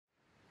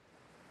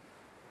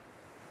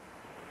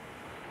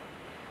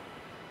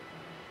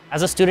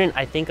As a student,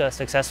 I think a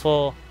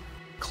successful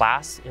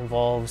class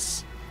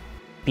involves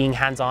being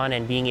hands-on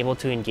and being able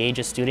to engage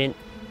a student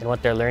in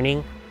what they're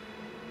learning.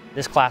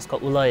 This class,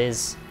 Kūʻula,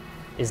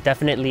 is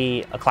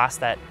definitely a class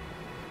that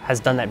has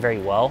done that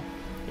very well.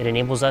 It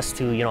enables us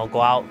to,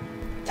 go out,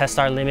 test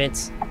our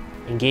limits,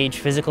 engage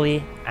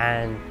physically,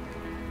 and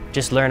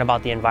just learn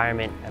about the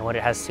environment and what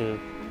it has to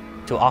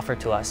offer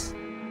to us.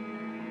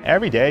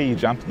 Every day you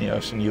jump in the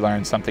ocean, you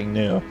learn something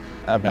new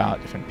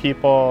about different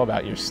people,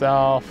 about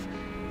yourself.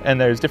 And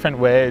there's different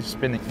ways,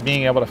 just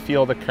being able to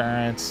feel the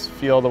currents,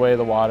 feel the way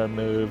the water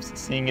moves,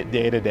 seeing it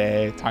day to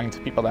day, talking to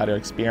people that are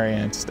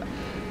experienced.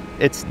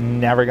 It's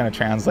never going to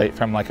translate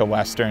from like a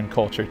Western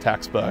culture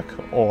textbook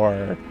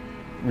or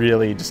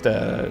really just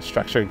a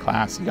structured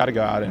class. You got to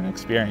go out and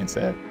experience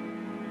it.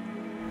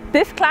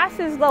 This class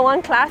is the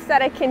one class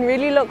that I can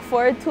really look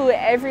forward to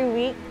every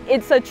week.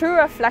 It's a true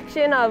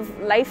reflection of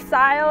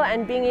lifestyle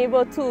and being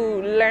able to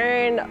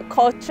learn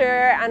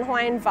culture and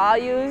Hawaiian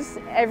values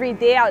every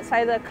day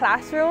outside the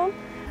classroom.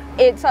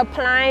 It's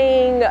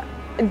applying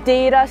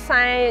data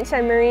science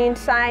and marine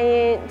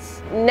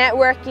science,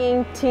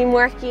 networking,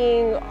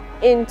 teamworking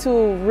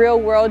into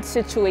real-world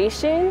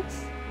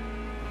situations.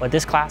 What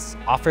this class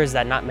offers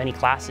that not many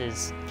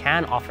classes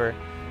can offer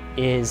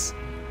is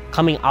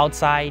coming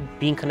outside,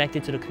 being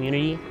connected to the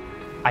community.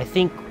 I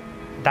think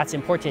that's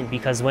important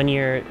because when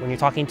you're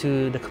talking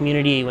to the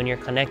community, when you're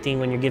connecting,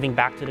 when you're giving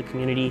back to the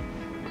community,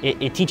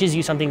 it teaches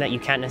you something that you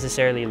can't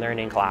necessarily learn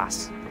in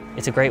class.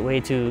 It's a great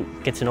way to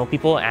get to know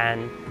people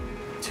and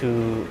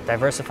to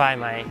diversify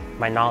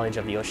my knowledge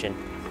of the ocean.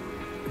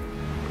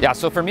 Yeah,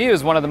 so for me it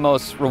was one of the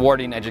most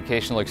rewarding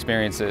educational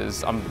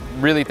experiences. I'm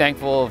really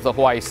thankful of the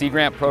Hawaii Sea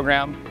Grant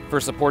program for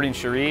supporting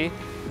Cherie.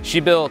 She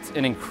built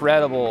an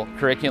incredible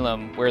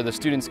curriculum where the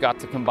students got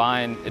to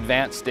combine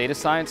advanced data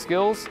science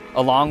skills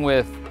along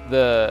with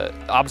the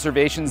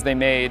observations they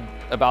made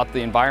about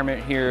the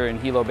environment here in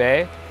Hilo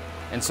Bay.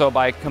 And so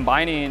by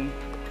combining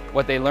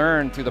what they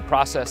learned through the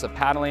process of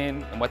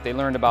paddling and what they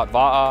learned about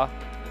va'a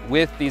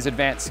with these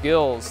advanced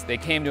skills, they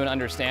came to an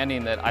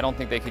understanding that I don't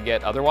think they could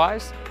get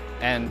otherwise.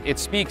 And it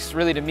speaks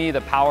really to me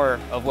the power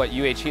of what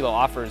UH Hilo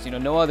offers.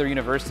 No other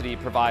university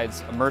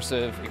provides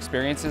immersive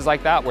experiences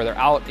like that where they're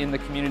out in the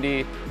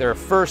community, they're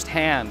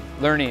firsthand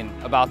learning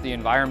about the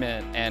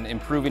environment and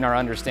improving our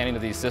understanding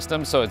of these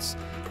systems. So it's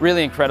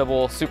really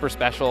incredible, super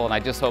special, and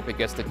I just hope it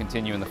gets to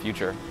continue in the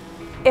future.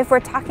 If we're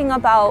talking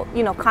about,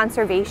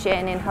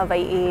 conservation in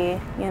Hawaii,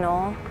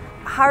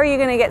 how are you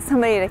going to get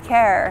somebody to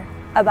care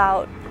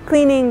about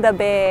cleaning the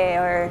bay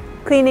or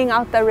cleaning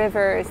out the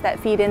rivers that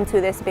feed into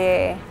this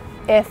bay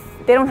if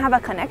they don't have a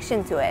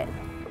connection to it?